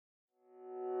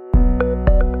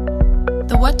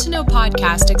The What to Know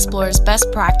podcast explores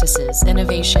best practices,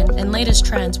 innovation, and latest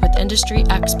trends with industry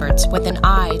experts with an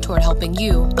eye toward helping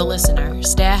you, the listener,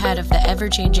 stay ahead of the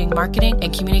ever-changing marketing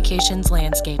and communications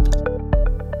landscape.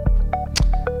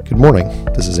 Good morning.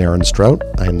 This is Aaron Strout.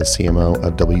 I am the CMO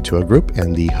of W2O Group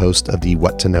and the host of the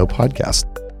What to Know podcast.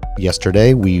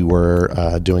 Yesterday, we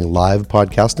were doing live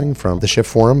podcasting from the Shift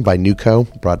Forum by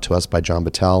NewCo, brought to us by John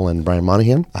Battelle and Brian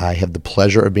Monahan. I have the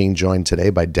pleasure of being joined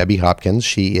today by Debbie Hopkins.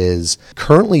 She is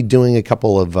currently doing a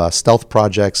couple of stealth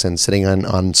projects and sitting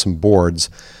on some boards.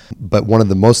 But one of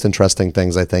the most interesting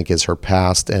things, I think, is her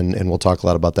past, and we'll talk a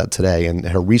lot about that today, and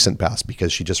her recent past,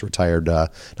 because she just retired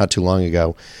not too long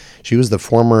ago. She was the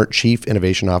former Chief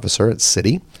Innovation Officer at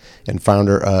Citi and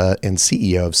founder and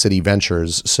CEO of Citi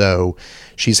Ventures. So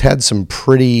she's had some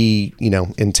pretty,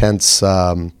 intense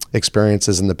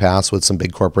experiences in the past with some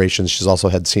big corporations. She's also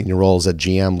had senior roles at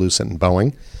GM, Lucent, and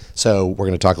Boeing. So we're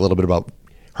going to talk a little bit about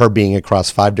her being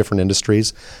across 5 different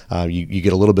industries. You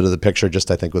get a little bit of the picture just,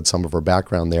 I think, with some of her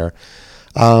background there.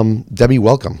 Debbie,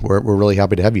 welcome. We're really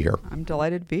happy to have you here. I'm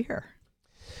delighted to be here.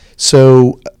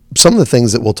 So some of the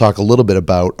things that we'll talk a little bit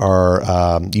about are,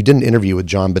 you did an interview with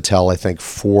John Battelle, I think,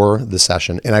 for the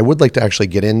session. And I would like to actually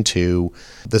get into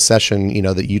the session,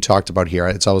 that you talked about here.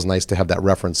 It's always nice to have that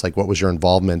reference, like what was your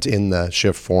involvement in the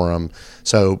Shift Forum?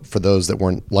 So for those that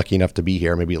weren't lucky enough to be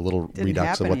here, maybe a little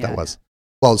redux of what that was.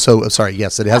 Well, so sorry,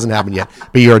 yes, it hasn't happened yet,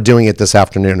 but you're doing it this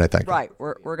afternoon, I think. Right.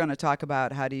 We're going to talk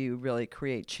about how do you really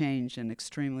create change in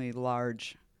extremely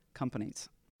large companies.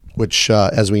 Which,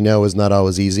 as we know, is not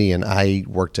always easy. And I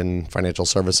worked in financial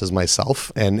services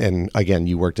myself. And again,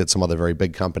 you worked at some other very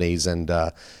big companies and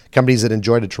companies that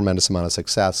enjoyed a tremendous amount of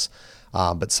success,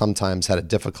 but sometimes had a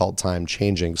difficult time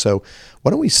changing. So why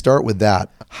don't we start with that?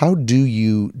 How do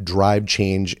you drive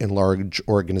change in large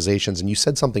organizations? And you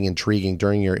said something intriguing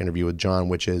during your interview with John,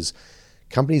 which is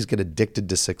companies get addicted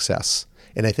to success.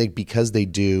 And I think because they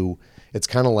do, it's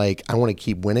kind of like, I want to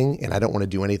keep winning and I don't want to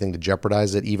do anything to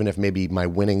jeopardize it, even if maybe my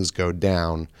winnings go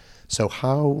down. So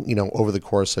how, over the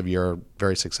course of your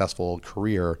very successful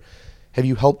career, have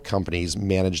you helped companies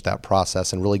manage that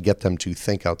process and really get them to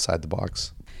think outside the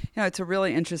box? It's a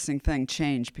really interesting thing,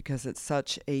 change, because it's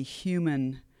such a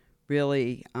human,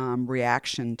 really,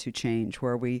 reaction to change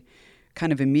where we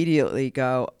kind of immediately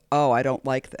go, oh, I don't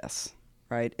like this,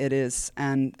 right? It is,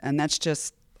 and that's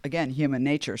just, again, human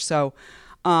nature. So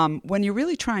when you're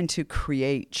really trying to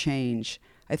create change,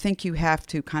 I think you have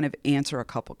to kind of answer a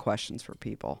couple questions for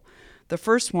people. The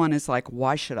first one is like,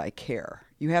 why should I care?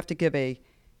 You have to give a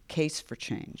case for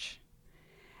change.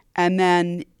 And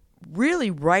then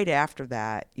really right after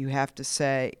that, you have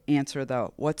to answer the,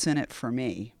 what's in it for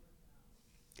me?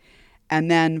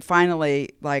 And then finally,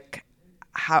 like,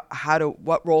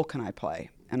 what role can I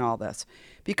play in all this?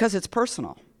 Because it's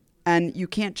personal. And you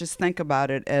can't just think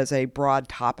about it as a broad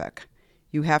topic.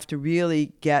 You have to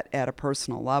really get at a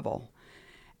personal level.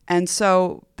 And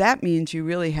so that means you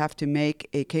really have to make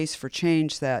a case for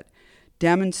change that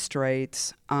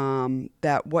demonstrates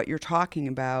that what you're talking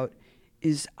about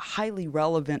is highly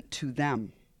relevant to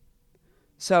them.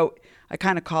 So I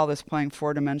kind of call this playing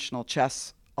 4-dimensional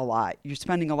chess a lot. You're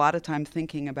spending a lot of time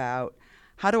thinking about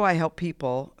how do I help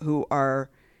people who are,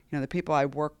 the people I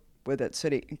work with at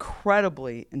Citi,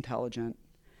 incredibly intelligent,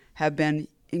 have been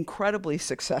incredibly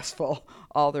successful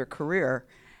all their career,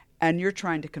 and you're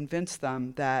trying to convince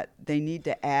them that they need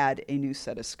to add a new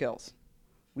set of skills.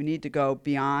 We need to go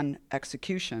beyond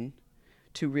execution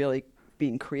to really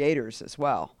being creators as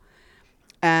well.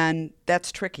 And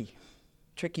that's tricky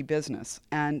business.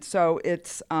 And so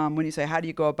it's, when you say, how do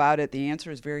you go about it? The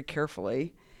answer is very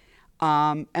carefully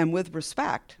and with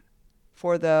respect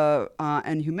for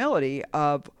and humility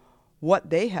of what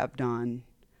they have done,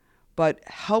 but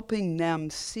helping them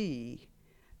see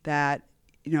that,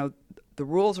 the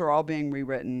rules are all being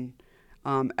rewritten,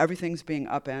 everything's being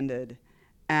upended,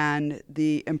 and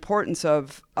the importance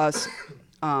of us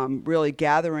really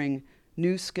gathering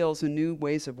new skills and new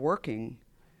ways of working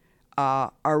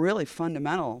are really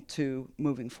fundamental to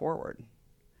moving forward.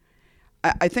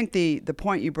 I think the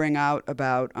point you bring out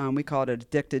about, we call it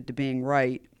addicted to being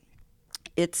right,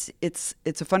 it's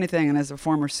a funny thing, and as a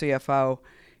former CFO,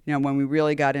 when we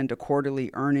really got into quarterly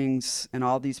earnings and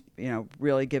all these,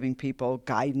 really giving people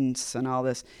guidance and all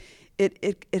this,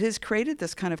 it has created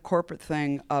this kind of corporate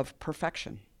thing of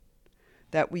perfection,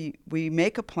 that we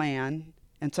make a plan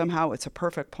and somehow it's a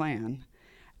perfect plan,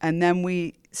 and then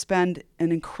we spend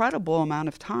an incredible amount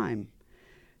of time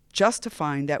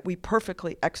justifying that we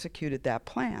perfectly executed that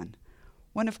plan,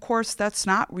 when of course that's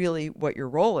not really what your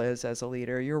role is as a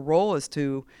leader. Your role is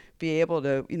to be able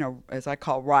to, as I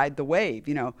call, ride the wave.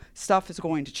 Stuff is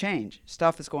going to change.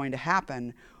 Stuff is going to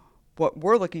happen. What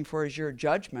we're looking for is your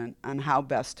judgment on how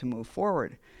best to move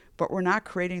forward. But we're not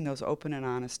creating those open and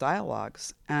honest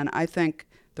dialogues. And I think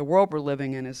the world we're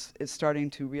living in is starting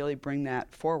to really bring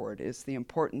that forward, is the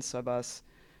importance of us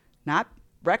not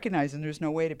recognizing there's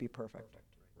no way to be perfect.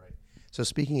 Right. So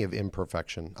speaking of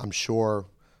imperfection, I'm sure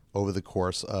over the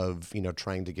course of,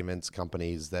 trying to convince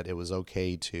companies that it was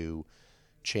okay to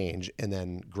change, and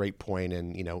then great point,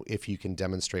 and, if you can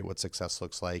demonstrate what success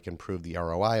looks like and prove the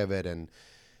ROI of it, and,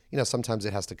 sometimes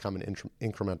it has to come in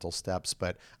incremental steps,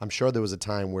 but I'm sure there was a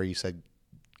time where you said,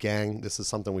 gang, this is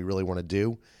something we really want to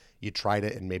do. You tried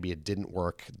it and maybe it didn't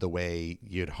work the way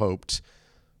you'd hoped.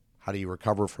 How do you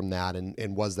recover from that?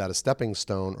 And was that a stepping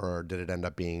stone, or did it end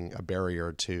up being a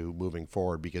barrier to moving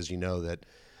forward? Because that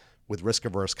with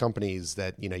risk-averse companies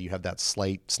that, you have that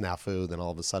slight snafu, then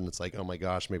all of a sudden it's like, oh my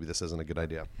gosh, maybe this isn't a good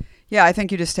idea. Yeah, I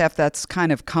think you just have, that's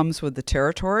kind of comes with the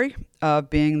territory of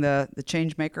being the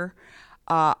change maker.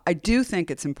 I do think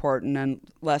it's important, and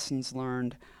lessons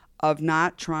learned, of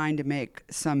not trying to make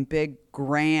some big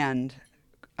grand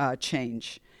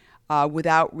change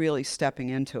without really stepping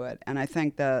into it. And I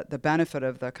think the benefit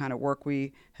of the kind of work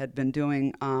we had been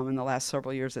doing in the last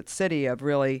several years at Citi, of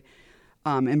really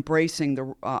embracing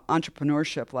the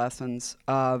entrepreneurship lessons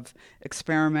of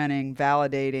experimenting,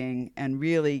 validating, and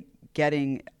really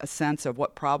getting a sense of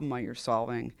what problem you're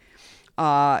solving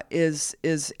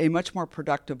is a much more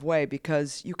productive way,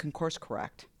 because you can course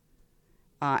correct.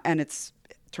 And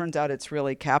turns out it's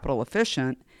really capital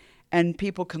efficient, and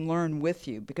people can learn with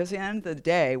you, because at the end of the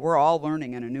day, we're all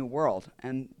learning in a new world.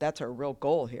 And that's our real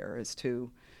goal here, is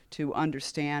to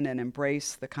understand and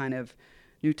embrace the kind of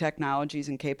new technologies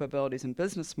and capabilities and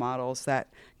business models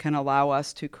that can allow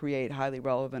us to create highly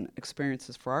relevant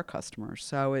experiences for our customers.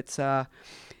 So it's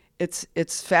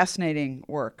fascinating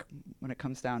work when it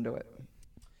comes down to it.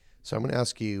 So I'm going to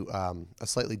ask you a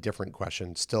slightly different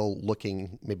question, still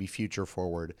looking maybe future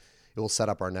forward. It will set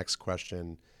up our next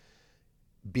question.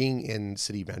 Being in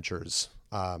Citi Ventures,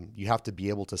 you have to be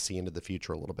able to see into the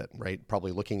future a little bit, right?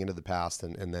 Probably looking into the past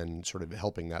and then sort of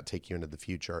helping that take you into the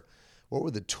future. What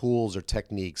were the tools or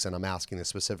techniques, and I'm asking this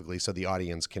specifically so the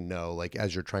audience can know, like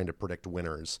as you're trying to predict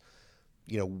winners,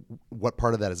 what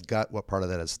part of that is gut, what part of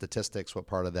that is statistics, what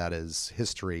part of that is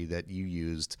history that you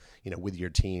used, with your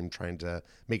team, trying to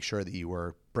make sure that you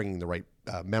were bringing the right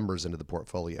members into the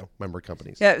portfolio, member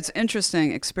companies? Yeah, it's an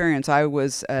interesting experience. I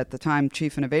was, at the time,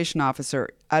 Chief Innovation Officer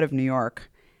out of New York,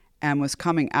 and was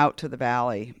coming out to the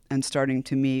Valley and starting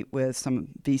to meet with some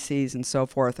VCs and so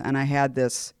forth. And I had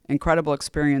this incredible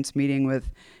experience meeting with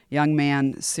a young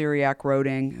man, Cyriac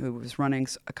Roding, who was running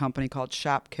a company called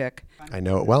Shopkick. I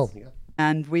know it well. Yeah.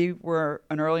 And we were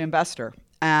an early investor.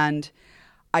 And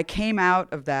I came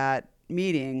out of that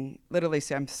meeting, literally,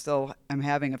 I'm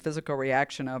having a physical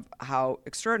reaction of how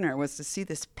extraordinary it was to see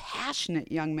this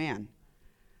passionate young man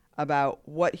about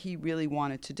what he really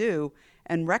wanted to do,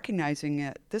 and recognizing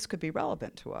that this could be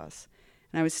relevant to us.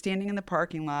 And I was standing in the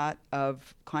parking lot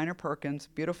of Kleiner Perkins,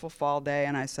 beautiful fall day,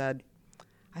 and I said,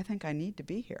 I think I need to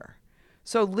be here.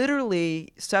 So literally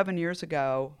 7 years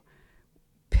ago,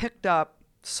 picked up,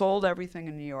 sold everything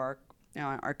in New York.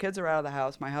 Our kids are out of the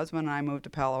house. My husband and I moved to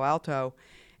Palo Alto,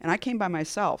 and I came by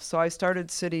myself. So I started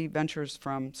Citi Ventures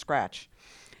from scratch.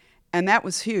 And that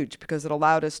was huge, because it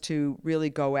allowed us to really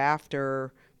go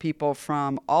after people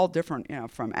from all different,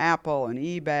 from Apple and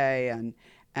eBay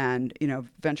and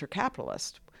venture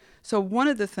capitalists. So one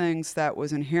of the things that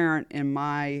was inherent in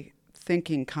my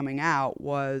thinking coming out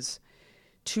was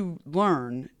to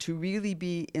learn, to really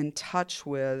be in touch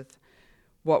with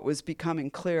what was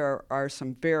becoming clear are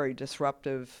some very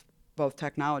disruptive both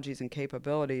technologies and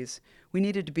capabilities. We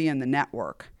needed to be in the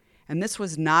network. And this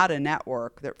was not a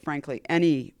network that, frankly,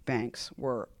 any banks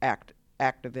were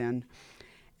active in.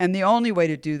 And the only way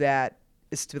to do that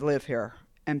is to live here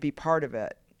and be part of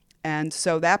it. And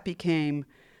so that became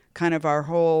kind of our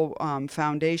whole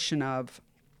foundation of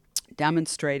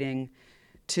demonstrating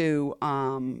to,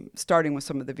 starting with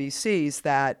some of the VCs,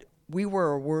 that we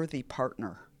were a worthy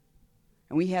partner.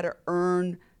 And we had to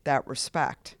earn that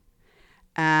respect.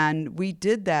 And we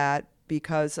did that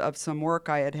because of some work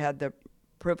I had the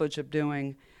privilege of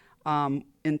doing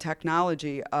in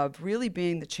technology, of really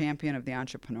being the champion of the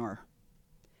entrepreneur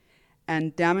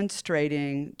and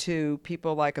demonstrating to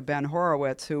people like a Ben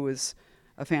Horowitz, who was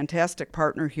a fantastic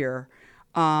partner here,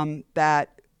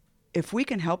 that if we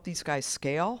can help these guys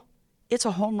scale, it's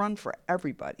a home run for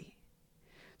everybody.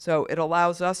 So it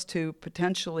allows us to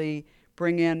potentially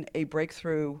bring in a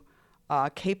breakthrough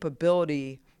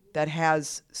capability that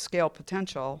has scale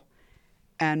potential,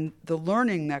 and the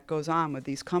learning that goes on with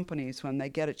these companies when they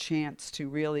get a chance to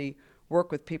really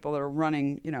work with people that are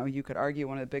running, you could argue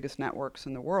one of the biggest networks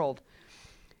in the world,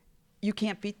 you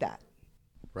can't beat that.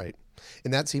 Right.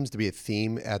 And that seems to be a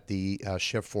theme at the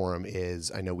Shift Forum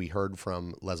is, I know we heard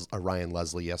from Ryan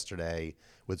Leslie yesterday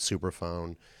with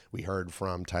Superphone. We heard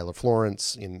from Tyler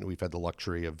Florence, and we've had the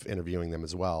luxury of interviewing them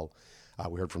as well.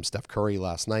 We heard from Steph Curry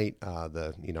last night,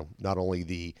 not only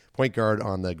the point guard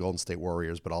on the Golden State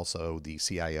Warriors, but also the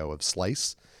CIO of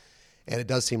Slice. And it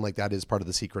does seem like that is part of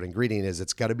the secret ingredient is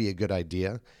it's got to be a good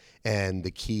idea. And the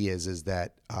key is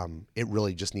that it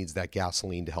really just needs that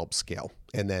gasoline to help scale.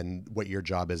 And then what your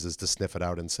job is to sniff it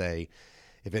out and say,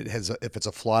 if it's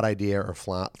a flawed idea or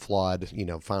flawed,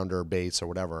 founder base or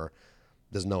whatever,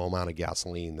 there's no amount of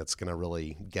gasoline that's going to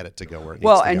really get it to go where it needs to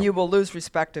go. Well, and you will lose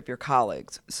respect of your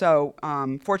colleagues. So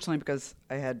fortunately, because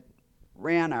I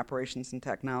ran operations and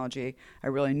technology, I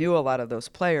really knew a lot of those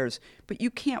players, but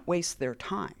you can't waste their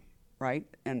time, right?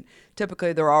 And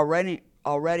typically they're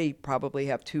already probably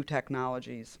have two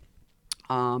technologies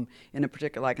in a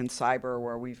particular, like in cyber,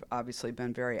 where we've obviously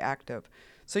been very active.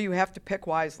 So you have to pick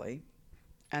wisely.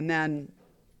 And then,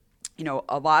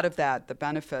 a lot of that, the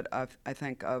benefit of, I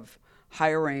think, of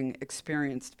hiring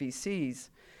experienced VCs,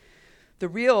 the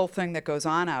real thing that goes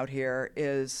on out here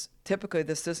is typically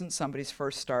this isn't somebody's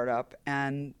first startup,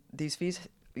 and these VCs,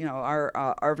 our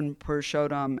Arvind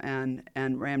Purushottam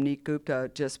and Ramneek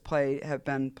Gupta have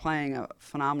been playing a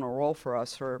phenomenal role for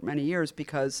us for many years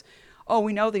because,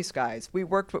 we know these guys.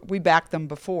 We backed them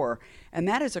before. And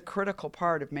that is a critical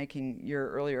part of making your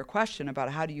earlier question about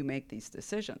how do you make these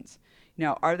decisions.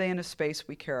 Are they in a space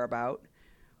we care about?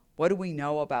 What do we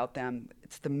know about them?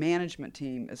 It's the management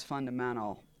team is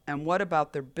fundamental. And what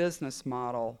about their business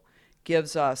model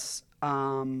gives us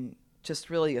just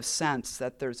really a sense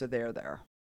that there's a there.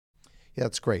 Yeah,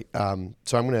 that's great.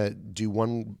 So I'm going to do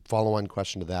one follow-on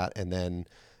question to that, and then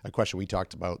a question we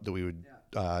talked about that we would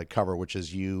cover, which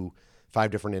is 5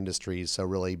 different industries. So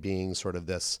really being sort of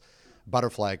this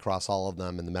butterfly across all of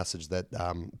them, and the message that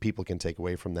people can take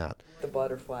away from that. The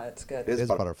butterfly, it's good. It is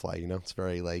butterfly, it's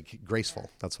very graceful.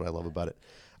 That's what I love about it.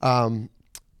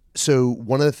 So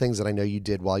one of the things that I know you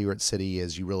did while you were at Citi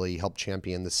is you really helped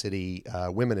champion the Citi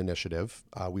Women Initiative.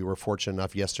 We were fortunate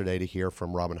enough yesterday to hear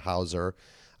from Robin Hauser.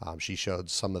 She showed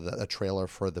some of a trailer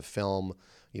for the film,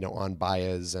 on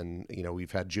bias, and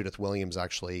we've had Judith Williams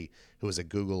actually, who is at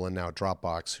Google and now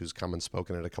Dropbox, who's come and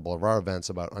spoken at a couple of our events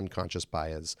about unconscious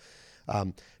bias.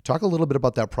 Talk a little bit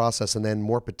about that process, and then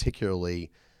more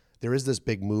particularly, there is this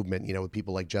big movement, with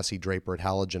people like Jesse Draper at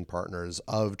Halogen Partners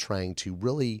of trying to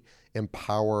really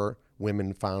empower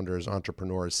women founders,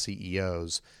 entrepreneurs,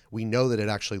 CEOs. We know that it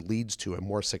actually leads to a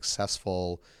more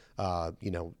successful,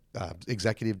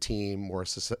 executive team, more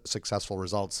successful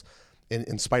results.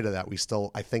 In spite of that, we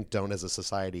still, I think, don't as a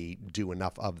society do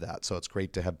enough of that. So it's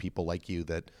great to have people like you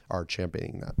that are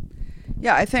championing that.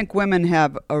 Yeah, I think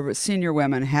senior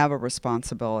women have a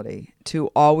responsibility to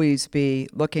always be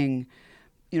looking,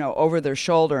 over their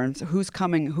shoulder and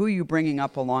who are you bringing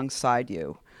up alongside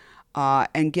you,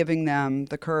 and giving them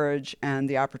the courage and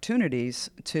the opportunities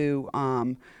to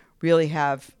really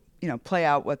have, play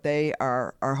out what they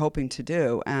are hoping to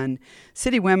do. And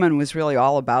Citi Women was really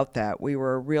all about that. We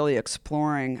were really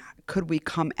exploring, could we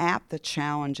come at the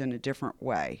challenge in a different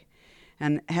way?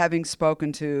 And having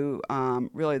spoken to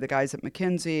really the guys at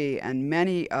McKinsey and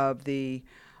many of the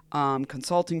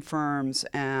consulting firms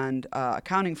and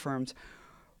accounting firms,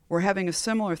 we're having a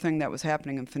similar thing that was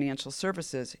happening in financial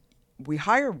services. We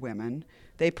hire women,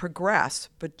 they progress,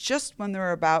 but just when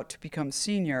they're about to become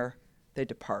senior, they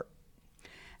depart.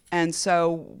 And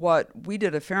so we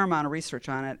did a fair amount of research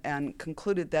on it and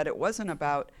concluded that it wasn't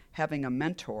about having a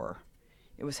mentor,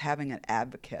 it was having an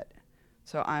advocate.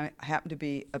 So I happen to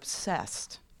be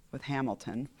obsessed with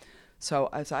Hamilton. So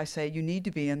as I say, you need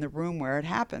to be in the room where it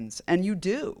happens, and you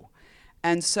do.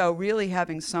 And so really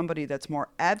having somebody that's more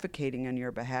advocating on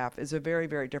your behalf is a very,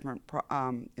 very different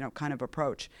kind of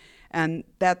approach. And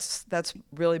that's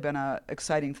really been an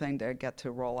exciting thing to get to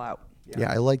roll out.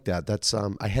 Yeah, I like that. That's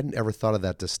I hadn't ever thought of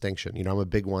that distinction. I'm a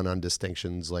big one on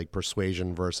distinctions like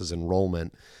persuasion versus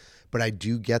enrollment. But I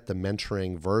do get the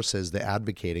mentoring versus the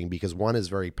advocating, because one is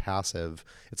very passive.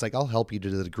 It's like, I'll help you to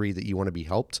the degree that you want to be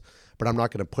helped, but I'm not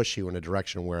going to push you in a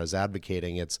direction. Whereas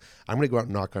advocating, I'm going to go out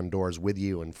and knock on doors with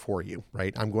you and for you,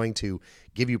 right? I'm going to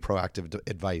give you proactive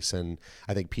advice. And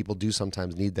I think people do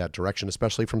sometimes need that direction,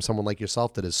 especially from someone like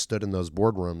yourself that has stood in those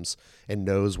boardrooms and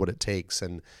knows what it takes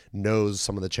and knows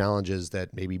some of the challenges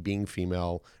that maybe being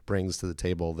female brings to the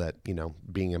table that,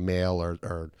 being a male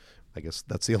or I guess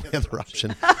that's the only other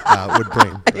option would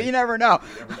bring. Right? You never know.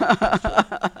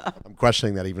 I'm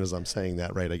questioning that even as I'm saying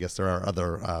that, right? I guess there are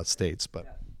other states,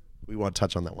 but we won't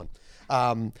touch on that one.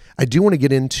 I do want to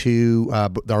get into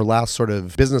our last sort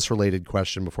of business-related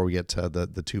question before we get to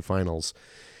the two finals.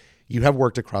 You have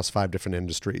worked across 5 different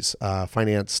industries,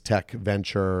 finance, tech,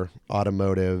 venture,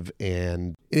 automotive,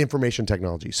 and information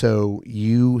technology. So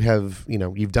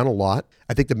you've done a lot.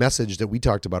 I think the message that we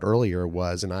talked about earlier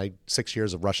was, and 6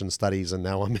 years of Russian studies, and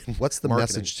now I'm in, what's the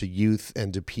message to youth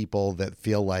and to people that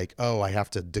feel like, oh, I have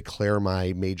to declare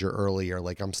my major early, or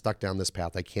like I'm stuck down this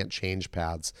path, I can't change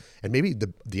paths. And maybe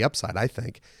the upside, I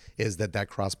think, is that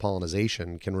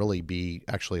cross-pollination can really be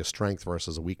actually a strength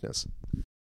versus a weakness.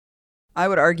 I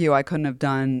would argue I couldn't have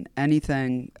done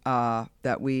anything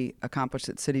that we accomplished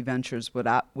at Citi Ventures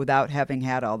without having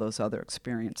had all those other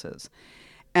experiences.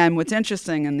 And what's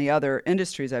interesting in the other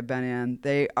industries I've been in,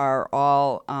 they are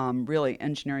all really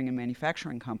engineering and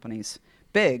manufacturing companies,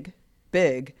 big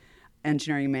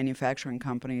engineering and manufacturing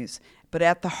companies. But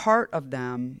at the heart of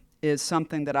them is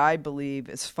something that I believe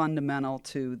is fundamental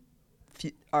to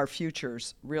our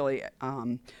futures, really,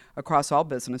 across all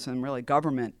business and really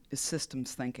government, is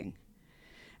systems thinking.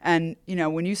 And,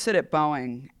 when you sit at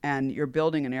Boeing and you're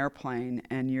building an airplane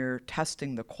and you're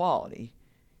testing the quality,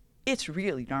 it's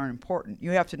really darn important. You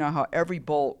have to know how every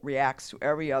bolt reacts to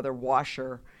every other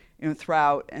washer,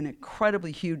 throughout an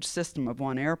incredibly huge system of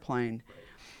one airplane.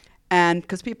 And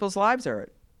because people's lives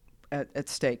are at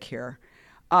stake here.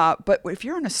 But if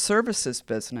you're in a services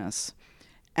business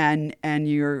and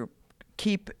you're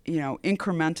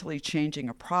incrementally changing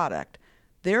a product,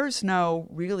 there's no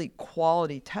really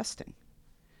quality testing.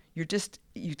 You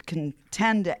can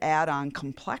tend to add on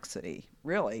complexity,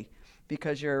 really,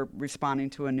 because you're responding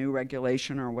to a new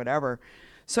regulation or whatever.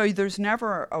 So there's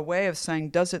never a way of saying,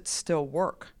 does it still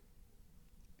work?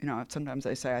 Sometimes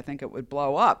they say, I think it would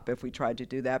blow up if we tried to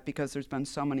do that because there's been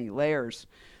so many layers.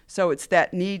 So it's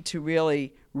that need to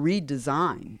really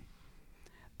redesign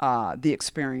the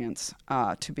experience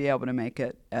to be able to make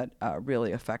it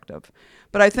really effective.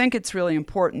 But I think it's really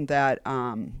important that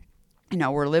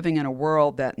we're living in a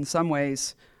world that in some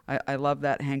ways, I love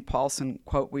that Hank Paulson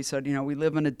quote. We said, we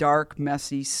live in a dark,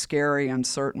 messy, scary,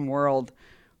 uncertain world,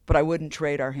 but I wouldn't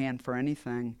trade our hand for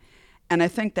anything. And I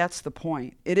think that's the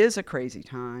point. It is a crazy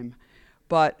time,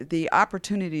 but the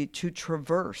opportunity to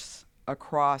traverse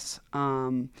across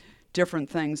different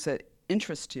things that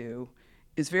interest you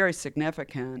is very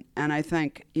significant. And I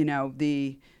think,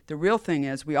 the real thing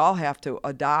is we all have to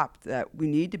adopt that we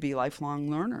need to be lifelong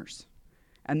learners.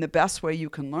 And the best way you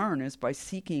can learn is by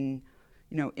seeking,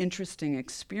 interesting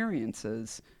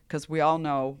experiences, because we all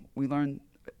know we learn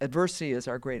adversity is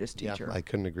our greatest teacher. Yeah, I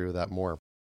couldn't agree with that more.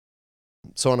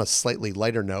 So on a slightly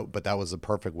lighter note, but that was a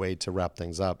perfect way to wrap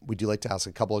things up, we do like to ask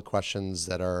a couple of questions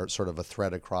that are sort of a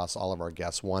thread across all of our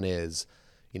guests. One is,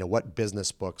 what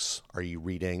business books are you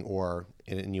reading? Or,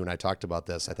 and you and I talked about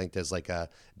this, I think there's like a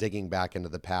digging back into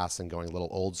the past and going a little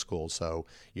old school. So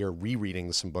you're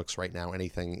rereading some books right now.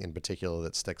 Anything in particular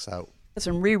that sticks out? Yes,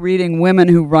 I'm rereading Women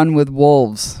Who Run with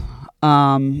Wolves,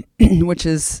 which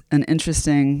is an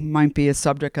interesting, might be a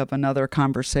subject of another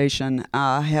conversation.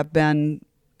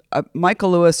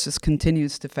 Michael Lewis just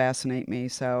continues to fascinate me,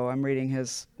 so I'm reading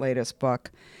his latest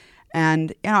book.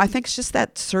 And, I think it's just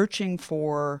that searching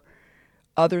for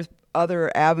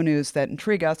other avenues that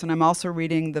intrigue us, and I'm also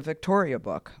reading the Victoria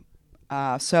book.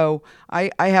 So I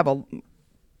have a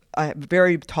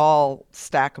very tall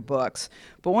stack of books.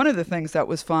 But one of the things that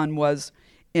was fun was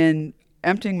in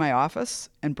emptying my office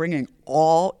and bringing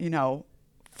all,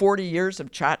 40 years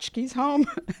of tchotchkes home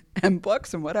and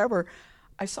books and whatever.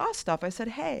 I saw stuff. I said,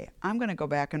 hey, I'm going to go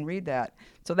back and read that.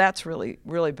 So that's really,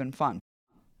 really been fun.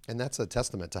 And that's a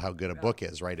testament to how good a book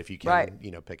is, right? If you can,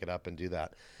 pick it up and do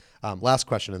that. Last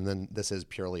question, and then this is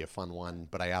purely a fun one,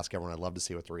 but I ask everyone, I'd love to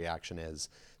see what the reaction is.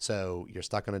 So you're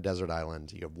stuck on a desert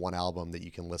island. You have one album that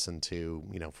you can listen to,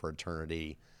 for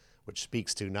eternity, which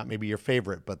speaks to not maybe your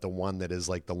favorite, but the one that is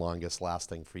like the longest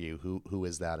lasting for you. Who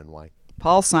is that and why?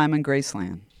 Paul Simon,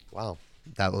 Graceland. Wow.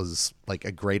 That was like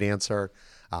a great answer.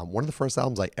 One of the first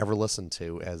albums I ever listened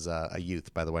to as a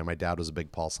youth, by the way. My dad was a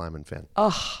big Paul Simon fan.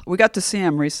 Oh, we got to see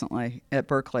him recently at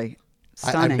Berkeley.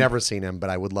 I've never seen him,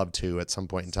 but I would love to at some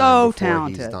point in time before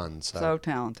he's done. So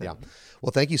talented. Yeah.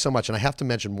 Well, thank you so much. And I have to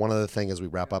mention one other thing as we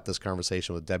wrap up this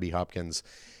conversation with Debbie Hopkins.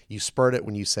 You spurred it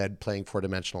when you said playing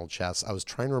four-dimensional chess. I was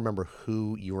trying to remember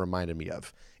who you reminded me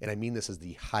of. And I mean this as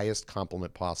the highest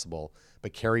compliment possible.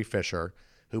 But Carrie Fisher,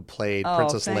 who played Oh,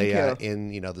 Princess thank Leia you.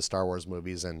 in, the Star Wars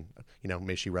movies, and,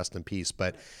 may she rest in peace.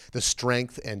 But the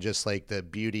strength and just like the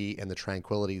beauty and the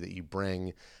tranquility that you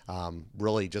bring,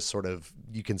 really just sort of,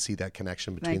 you can see that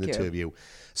connection between Thank the you. two of you.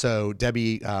 So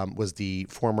Debbie was the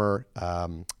former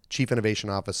Chief Innovation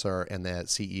Officer and the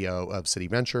CEO of Citi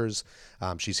Ventures.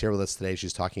 She's here with us today.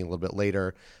 She's talking a little bit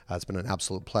later. It's been an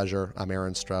absolute pleasure. I'm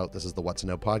Aaron Strout. This is the What to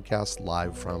Know podcast,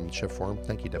 live from Shift Forum.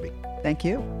 Thank you, Debbie. Thank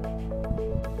you.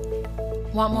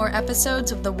 Want more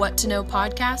episodes of the What to Know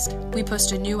podcast? We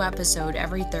post a new episode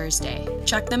every Thursday.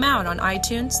 Check them out on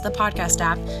iTunes, the podcast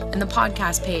app, and the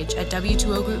podcast page at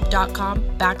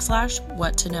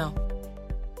W2OGroup.com/what to know.